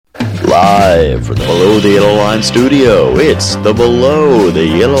Below the Yellow Line studio, it's the Below the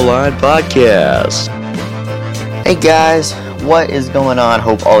Yellow Line podcast. Hey guys, what is going on?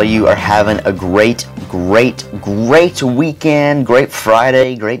 Hope all of you are having a great weekend, great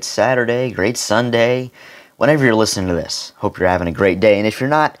Friday, great Saturday, great Sunday. Whenever you're listening to this, hope you're having a great day. And if you're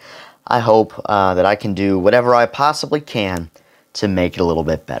not, I hope that I can do whatever I possibly can to make it a little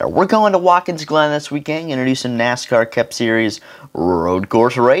bit better. We're going to Watkins, Glen this weekend, introducing NASCAR Cup Series road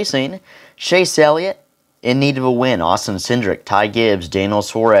course racing. Chase Elliott in need of a win. Austin Cindric, Ty Gibbs, Daniel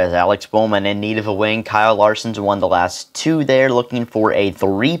Suarez, Alex Bowman in need of a win. Kyle Larson's won the last two there, looking for a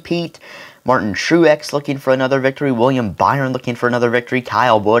three-peat. Martin Truex looking for another victory. William Byron looking for another victory.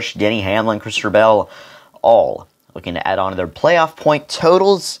 Kyle Busch, Denny Hamlin, Christopher Bell, all looking to add on to their playoff point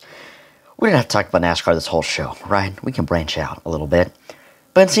totals. We didn't have to talk about NASCAR this whole show, right? We can branch out a little bit.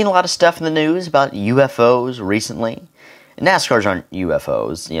 But I've seen a lot of stuff in the news about UFOs recently. And NASCARs aren't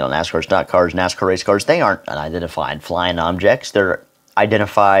UFOs. You know, NASCAR's not cars, NASCAR race cars. They aren't unidentified flying objects. They're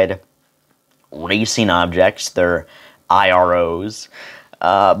identified racing objects. They're IROs.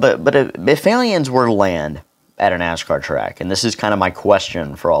 But if aliens were to land at a NASCAR track, and this is kind of my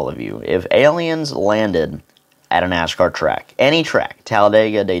question for all of you, if aliens landed at a NASCAR track, any track,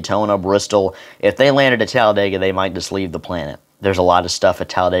 Talladega, Daytona, Bristol, if they landed at Talladega, they might just leave the planet. There's a lot of stuff at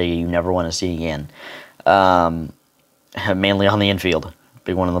Talladega you never want to see again. Mainly on the infield.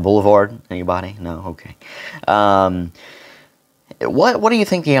 Big one on the boulevard. Anybody? No? Okay. What do you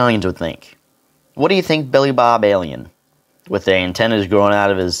think the aliens would think? What do you think Billy Bob Alien, with the antennas growing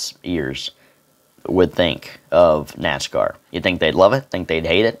out of his ears, would think of NASCAR? You think they'd love it? Think they'd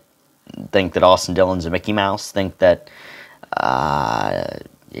hate it? Think that Austin Dillon's a Mickey Mouse? Think that,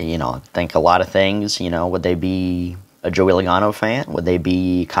 think a lot of things. Would they be a Joey Logano fan? Would they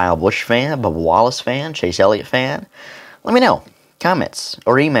be Kyle Busch fan, Bubba Wallace fan, Chase Elliott fan? Let me know. Comments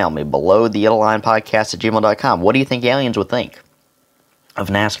or email me below the yellowlinepodcast@gmail.com. What do you think aliens would think of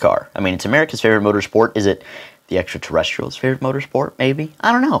NASCAR? I mean, it's America's favorite motorsport. Is it the extraterrestrials' favorite motorsport? Maybe.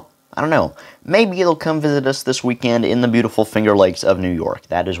 I don't know. Maybe they'll come visit us this weekend in the beautiful Finger Lakes of New York.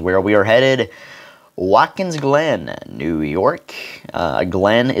 That is where we are headed. Watkins, Glen, New York.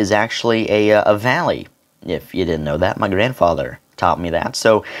 Glen is actually a valley. If you didn't know that, my grandfather taught me that.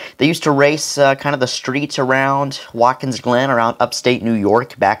 So they used to race kind of the streets around Watkins Glen, around upstate New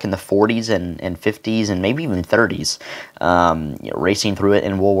York, back in the 40s and 50s and maybe even 30s, racing through it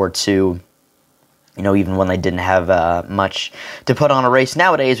in World War II. Even when they didn't have much to put on a race.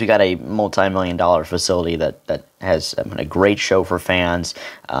 Nowadays, we got a multi-million-dollar facility that has a great show for fans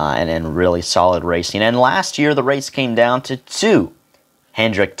and really solid racing. And last year, the race came down to two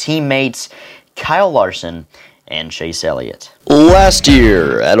Hendrick teammates, Kyle Larson and Chase Elliott. Last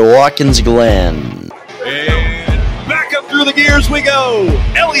year at Watkins Glen. And back up through the gears we go.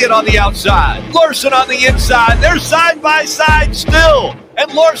 Elliott on the outside, Larson on the inside. They're side by side still.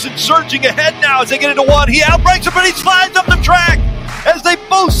 And Larson surging ahead now as they get into one. He outbreaks him, but he slides up the track. As they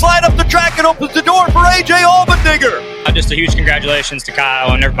both slide up the track, it opens the door for A.J. Allmendinger. Just a huge congratulations to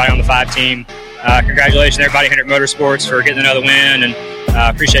Kyle and everybody on the 5 team. Congratulations to everybody at Hendrick Motorsports for getting another win. And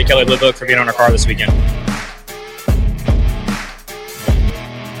appreciate Kelly Blue Book for being on our car this weekend.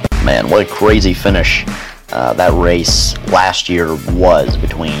 Man, what a crazy finish that race last year was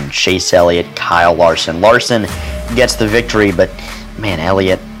between Chase Elliott, Kyle Larson. Larson gets the victory, but man,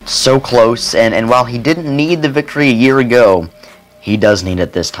 Elliott, so close, and while he didn't need the victory a year ago, he does need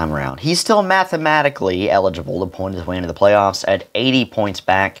it this time around. He's still mathematically eligible to point his way into the playoffs at 80 points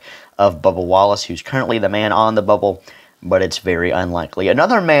back of Bubba Wallace, who's currently the man on the bubble, but it's very unlikely.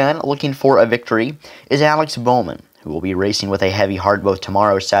 Another man looking for a victory is Alex Bowman, who will be racing with a heavy heart both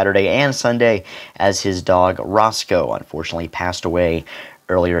tomorrow, Saturday, and Sunday, as his dog Roscoe unfortunately passed away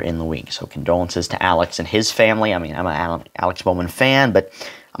earlier in the week. So condolences to Alex and his family. I mean, I'm an Alex Bowman fan, but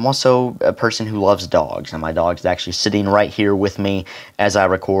I'm also a person who loves dogs, and my dog's actually sitting right here with me as I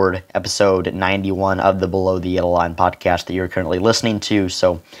record episode 91 of the Below the Yellow Line podcast that you're currently listening to.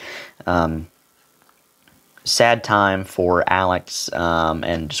 So, sad time for Alex,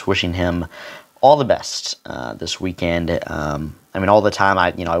 and just wishing him all the best this weekend. All the time.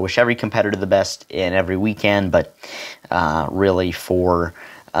 I wish every competitor the best in every weekend, but really for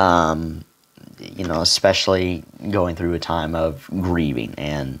especially going through a time of grieving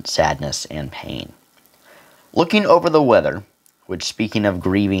and sadness and pain. Looking over the weather, which, speaking of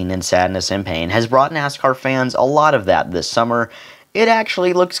grieving and sadness and pain, has brought NASCAR fans a lot of that this summer. It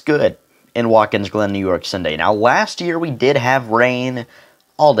actually looks good in Watkins Glen, New York Sunday. Now, last year we did have rain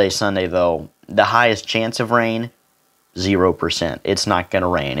all day Sunday, though. The highest chance of rain, 0%. It's not going to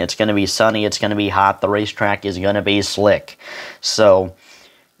rain. It's going to be sunny. It's going to be hot. The racetrack is going to be slick. So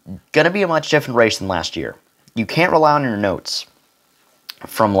going to be a much different race than last year. You can't rely on your notes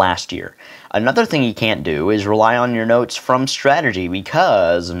from last year. Another thing you can't do is rely on your notes from strategy,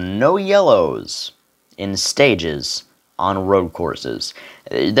 because no yellows in stages on road courses.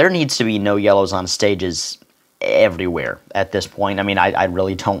 There needs to be no yellows on stages everywhere at this point. I mean, I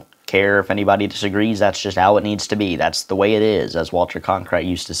really don't care if anybody disagrees. That's just how it needs to be. That's the way it is, as Walter Cronkite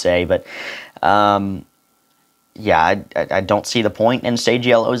used to say. But yeah, I don't see the point in stage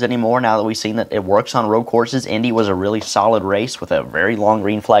yellows anymore now that we've seen that it works on road courses. Indy was a really solid race with a very long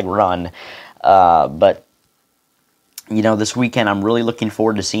green flag run. But, you know, this weekend I'm really looking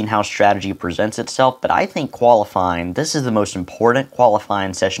forward to seeing how strategy presents itself. But I think qualifying, this is the most important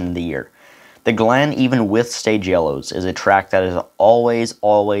qualifying session of the year. The Glen, even with stage yellows, is a track that is always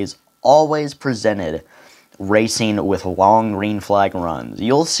presented racing with long green flag runs.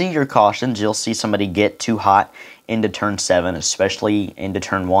 You'll see your cautions. You'll see somebody get too hot into turn 7, especially into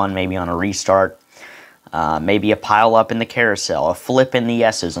turn 1, maybe on a restart. Maybe a pile up in the carousel, a flip in the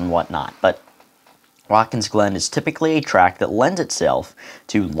S's and whatnot. But Watkins Glen is typically a track that lends itself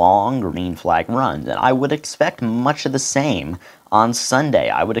to long green flag runs, and I would expect much of the same on Sunday.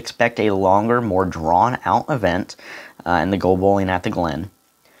 I would expect a longer, more drawn-out event in the Go Bowling at the Glen.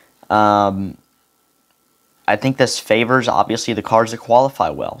 I think this favors, obviously, the cars that qualify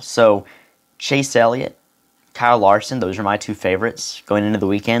well. So, Chase Elliott, Kyle Larson, those are my two favorites. Going into the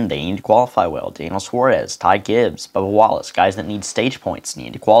weekend, they need to qualify well. Daniel Suarez, Ty Gibbs, Bubba Wallace, guys that need stage points,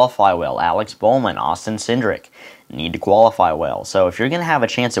 need to qualify well. Alex Bowman, Austin Cindric, need to qualify well. So if you're going to have a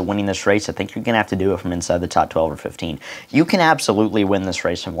chance at winning this race, I think you're going to have to do it from inside the top 12 or 15. You can absolutely win this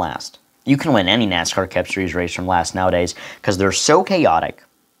race from last. You can win any NASCAR Cup Series race from last nowadays because they're so chaotic.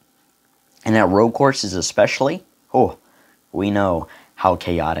 And at road courses especially, we know how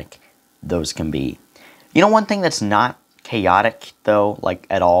chaotic those can be. You know one thing that's not chaotic, though, like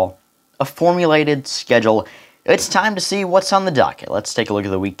at all? A formulated schedule. It's time to see what's on the docket. Let's take a look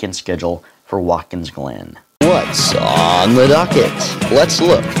at the weekend schedule for Watkins Glen. What's on the docket? Let's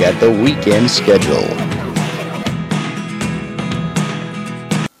look at the weekend schedule.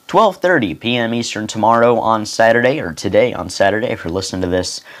 12:30 p.m. Eastern tomorrow on Saturday, or today on Saturday if you're listening to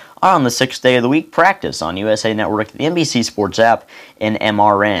this on the 6th day of the week. Practice on USA Network, the NBC Sports app, and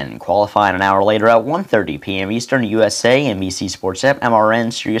MRN. Qualifying an hour later at 1:30 p.m. Eastern, USA, NBC Sports app,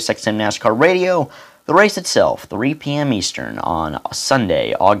 MRN, Sirius XM NASCAR Radio. The race itself, 3 p.m. Eastern on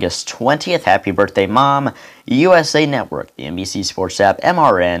Sunday, August 20th. Happy birthday, Mom. USA Network, the NBC Sports app,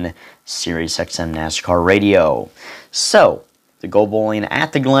 MRN, Sirius XM NASCAR Radio. So, the Go Bowling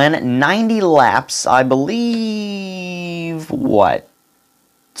at the Glen, 90 laps, I believe,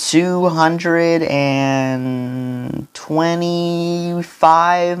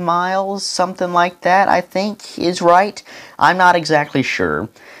 225 miles, something like that, I think is right. I'm not exactly sure.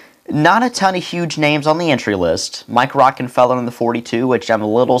 Not a ton of huge names on the entry list. Mike Rockenfeller in the 42, which I'm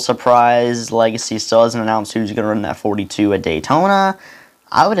a little surprised Legacy still hasn't announced who's going to run that 42 at Daytona.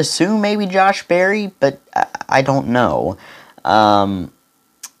 I would assume maybe Josh Berry, but I don't know.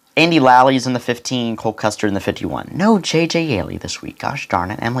 Andy Lally's in the 15, Cole Custer in the 51. No J.J. Yaley this week. Gosh darn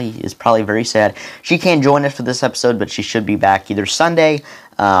it. Emily is probably very sad. She can't join us for this episode, but she should be back either Sunday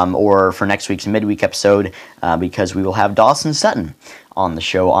or for next week's midweek episode because we will have Dawson Sutton on the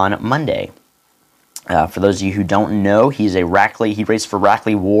show on Monday. For those of you who don't know, he raced for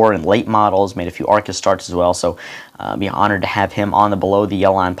Rackley War and late models, made a few ARCA starts as well, so be honored to have him on the Below the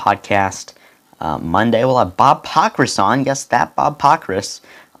Yellow Line podcast. Monday, we'll have Bob Pockris on. Yes, that Bob Pockris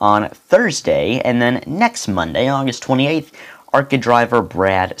on Thursday. And then next Monday, August 28th, ARCA driver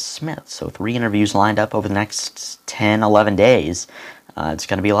Brad Smith. So 3 interviews lined up over the next 10, 11 days. It's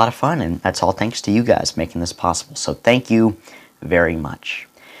going to be a lot of fun, and that's all thanks to you guys making this possible. So thank you very much.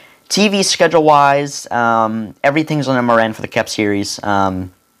 TV schedule-wise, everything's on MRN for the Cup Series.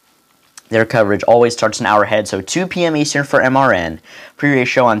 Their coverage always starts an hour ahead, so 2 p.m. Eastern for MRN. Pre-race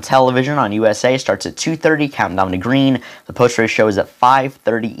show on television on USA starts at 2:30, counting to green. The post-race show is at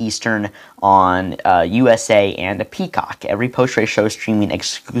 5:30 Eastern on USA and Peacock. Every post-race show is streaming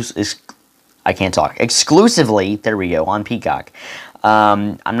exclusively, there we go, on Peacock.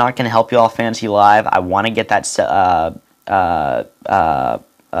 I'm not going to help you all Fantasy Live. I want to get that,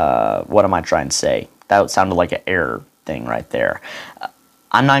 what am I trying to say? That sounded like an error thing right there.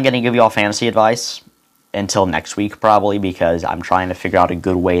 I'm not going to give you all fantasy advice until next week probably because I'm trying to figure out a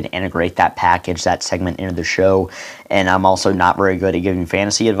good way to integrate that package, that segment into the show, and I'm also not very good at giving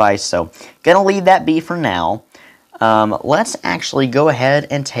fantasy advice, so going to leave that be for now. Let's actually go ahead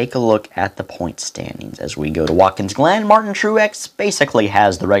and take a look at the point standings as we go to Watkins Glen. Martin Truex basically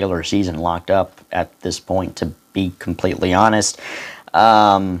has the regular season locked up at this point, to be completely honest.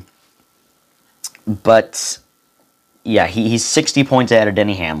 But, yeah, he's 60 points ahead of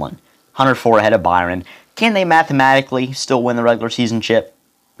Denny Hamlin, 104 ahead of Byron. Can they mathematically still win the regular season chip?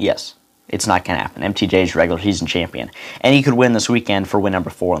 Yes. It's not going to happen. MTJ's regular season champion. And he could win this weekend for win number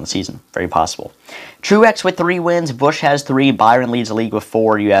 4 on the season. Very possible. Truex with 3 wins. Busch has 3. Byron leads the league with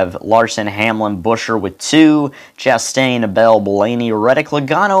 4. You have Larson, Hamlin, Buescher with 2. Chastain, Bell, Blaney, Reddick,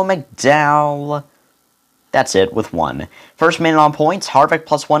 Logano, McDowell. That's it with 1. First minute on points, Harvick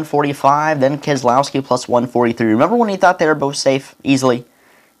plus 145. Then Keselowski plus 143. Remember when he thought they were both safe easily?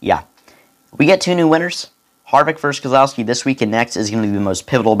 Yeah. We get 2 new winners. Harvick versus Keselowski this week and next is going to be the most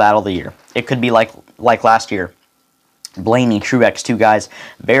pivotal battle of the year. It could be like last year. Blaney, Truex, 2 guys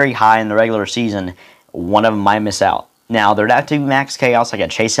very high in the regular season. One of them might miss out. Now, there'd have to be max chaos like a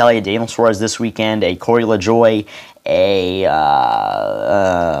Chase Elliott, Daniel Suarez this weekend, a Corey LaJoie,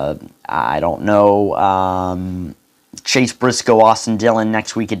 I don't know, Chase Briscoe, Austin Dillon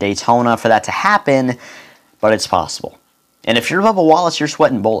next week at Daytona for that to happen, but it's possible. And if you're Bubba Wallace, you're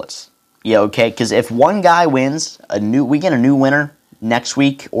sweating bullets. Yeah, okay, because if one guy wins, we get a new winner next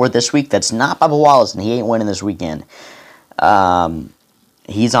week or this week that's not Bubba Wallace, and he ain't winning this weekend,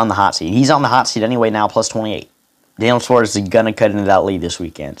 he's on the hot seat. He's on the hot seat anyway now, plus 28. Daniel Suarez is going to cut into that lead this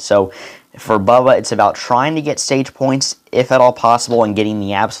weekend. So for Bubba, it's about trying to get stage points, if at all possible, and getting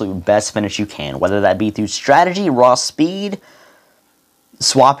the absolute best finish you can, whether that be through strategy, raw speed,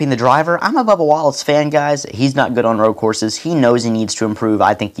 swapping the driver. I'm a Bubba Wallace fan, guys. He's not good on road courses. He knows he needs to improve.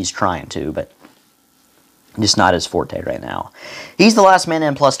 I think he's trying to, but just not his forte right now. He's the last man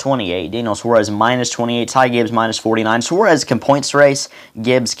in plus 28. Daniel Suarez minus 28. Ty Gibbs minus 49. Suarez can points race.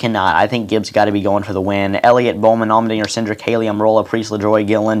 Gibbs cannot. I think Gibbs got to be going for the win. Elliott, Bowman, Allmendinger, Cindric, Haley, Almirola, Priest, LaJoie,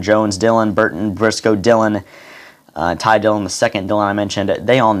 Gillen, Jones, Dillon, Burton, Briscoe, Dillon, Ty Dillon, the second Dillon I mentioned.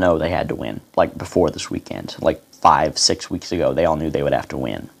 They all know they had to win, like before this weekend, like 5-6 weeks ago. They all knew they would have to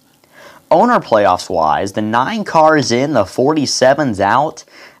win. Owner playoffs wise, the 9 cars in, the 47's out.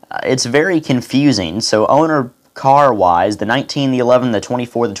 It's very confusing. So owner car wise, the 19, the 11, the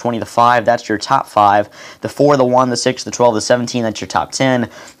 24, the 20, the 5, that's your top 5. The 4, the 1, the 6, the 12, the 17, that's your top 10.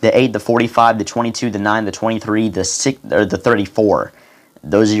 The 8, the 45, the 22, the 9, the 23, the 6, or the 34.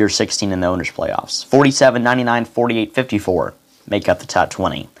 Those are your 16 in the owners playoffs. 47, 99, 48, 54 make up the top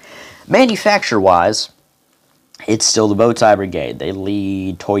 20. Manufacturer wise, it's still the Bowtie Brigade. They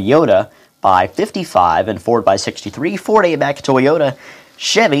lead Toyota by 55 and Ford by 63. Ford 8 back to Toyota.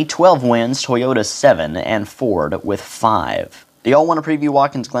 Chevy 12 wins, Toyota 7, and Ford with 5. Do y'all want to preview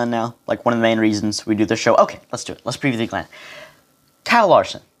Watkins Glen now? Like one of the main reasons we do this show? Okay, let's do it. Let's preview the Glen. Kyle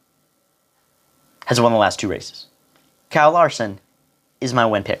Larson has won the last 2 races. Kyle Larson is my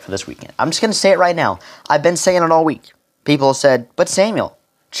win pick for this weekend. I'm just going to say it right now. I've been saying it all week. People have said, but Samuel,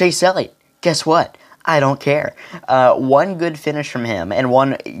 Chase Elliott, guess what? I don't care. One good finish from him,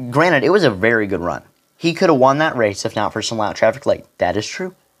 and granted, it was a very good run. He could have won that race if not for some loud traffic late. That is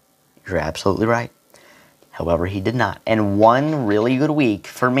true. You're absolutely right. However, he did not. And one really good week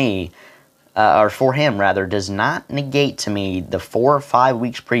for me, or for him rather, does not negate to me the 4 or 5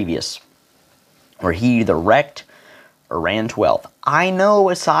 weeks previous where he either wrecked or ran 12th. I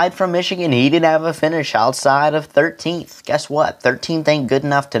know aside from Michigan, he didn't have a finish outside of 13th. Guess what? 13th ain't good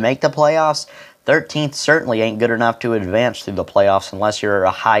enough to make the playoffs. 13th certainly ain't good enough to advance through the playoffs unless you're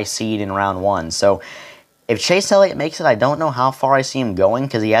a high seed in round 1. So if Chase Elliott makes it, I don't know how far I see him going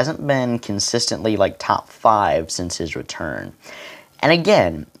because he hasn't been consistently like top 5 since his return. And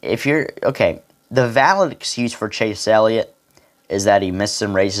again, the valid excuse for Chase Elliott is that he missed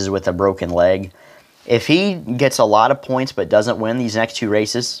some races with a broken leg. If he gets a lot of points but doesn't win these next 2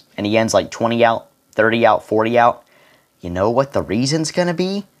 races and he ends like 20 out, 30 out, 40 out, you know what the reason's going to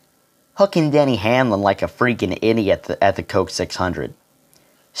be? Hooking Denny Hamlin like a freaking idiot at the Coke 600.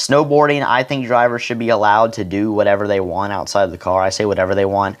 Snowboarding, I think drivers should be allowed to do whatever they want outside of the car. I say whatever they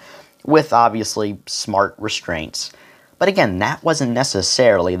want, with obviously smart restraints. But again, that wasn't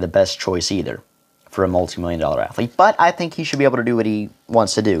necessarily the best choice either for a multi-million-dollar athlete. But I think he should be able to do what he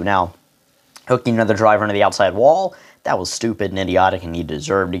wants to do. Now, hooking another driver into the outside wall, that was stupid and idiotic, and he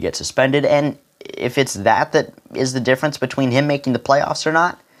deserved to get suspended. And if it's that is the difference between him making the playoffs or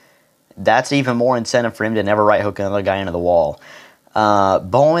not, that's even more incentive for him to never right hook another guy into the wall.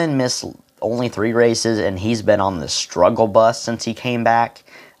 Bowman missed only 3 races, and he's been on the struggle bus since he came back.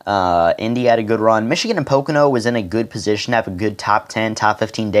 Indy had a good run. Michigan and Pocono was in a good position to have a good top 10, top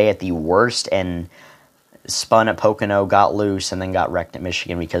 15 day at the worst, and spun at Pocono, got loose, and then got wrecked at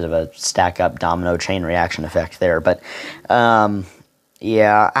Michigan because of a stack-up domino chain reaction effect there. But, I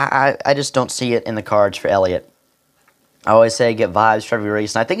just don't see it in the cards for Elliott. I always say get vibes for every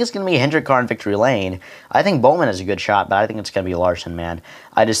race, and I think it's going to be a Hendrick car in victory lane. I think Bowman has a good shot, but I think it's going to be Larson, man.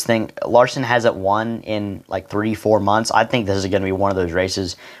 I just think Larson hasn't won in like 3-4 months. I think this is going to be one of those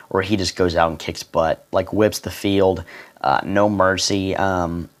races where he just goes out and kicks butt, like whips the field, no mercy. He's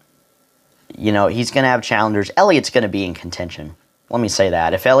going to have challengers. Elliott's going to be in contention. Let me say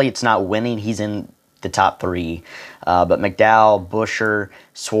that. If Elliott's not winning, he's in the top 3. But McDowell, Buescher,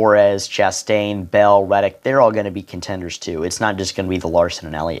 Suarez, Chastain, Bell, Reddick, they're all going to be contenders too. It's not just going to be the Larson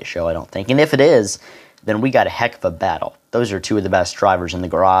and Elliott show, I don't think. And if it is, then we got a heck of a battle. Those are 2 of the best drivers in the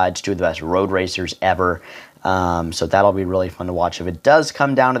garage, 2 of the best road racers ever. So that'll be really fun to watch if it does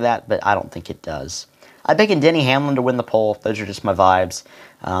come down to that, but I don't think it does. I'm picking Denny Hamlin to win the pole. Those are just my vibes.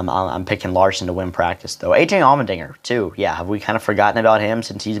 I'm picking Larson to win practice, though. AJ Allmendinger, too. Yeah, have we kind of forgotten about him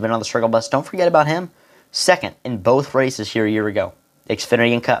since he's been on the struggle bus? Don't forget about him. Second in both races here a year ago.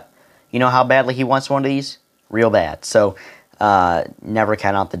 Xfinity and Cup. You know how badly he wants one of these? Real bad. So, never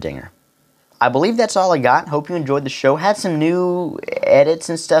count out the dinger. I believe that's all I got. Hope you enjoyed the show. Had some new edits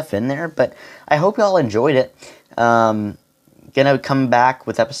and stuff in there, but I hope you all enjoyed it. Gonna come back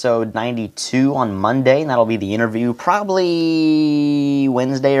with episode 92 on Monday, and that'll be the interview. Probably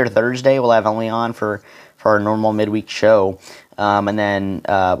Wednesday or Thursday we'll have Emily on for our normal midweek show. And then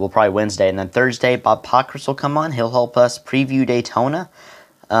probably Wednesday. And then Thursday, Bob Pockris will come on. He'll help us preview Daytona.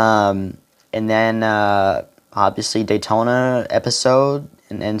 And then, obviously, Daytona episode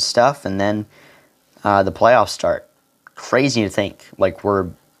and stuff. And then the playoffs start. Crazy to think. Like, we're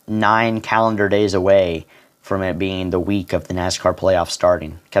 9 calendar days away from it being the week of the NASCAR playoffs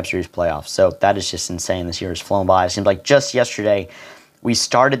starting. Cup Series playoffs. So that is just insane. This year has flown by. It seems like just yesterday we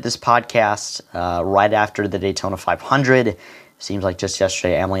started this podcast right after the Daytona 500. Seems like just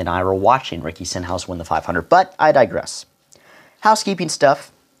yesterday, Emily and I were watching Ricky Stenhouse win the 500, but I digress. Housekeeping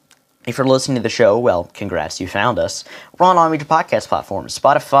stuff. If you're listening to the show, well, congrats, you found us. We're on all major podcast platforms,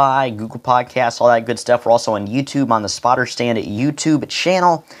 Spotify, Google Podcasts, all that good stuff. We're also on YouTube on the Spotter Stand YouTube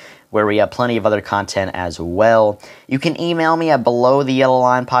channel, where we have plenty of other content as well. You can email me at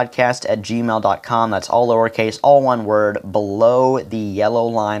belowtheyellowlinepodcast@gmail.com. That's all lowercase, all one word,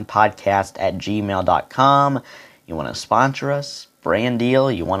 belowtheyellowlinepodcast@gmail.com. You want to sponsor us, brand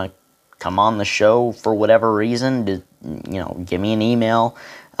deal, you want to come on the show for whatever reason, give me an email,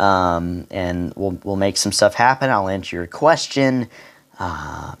 and we'll make some stuff happen. I'll answer your question,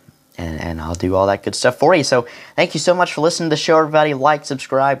 and I'll do all that good stuff for you. So thank you so much for listening to the show, everybody. Like,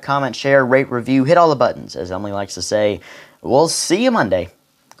 subscribe, comment, share, rate, review, hit all the buttons, as Emily likes to say. We'll see you Monday.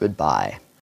 Goodbye.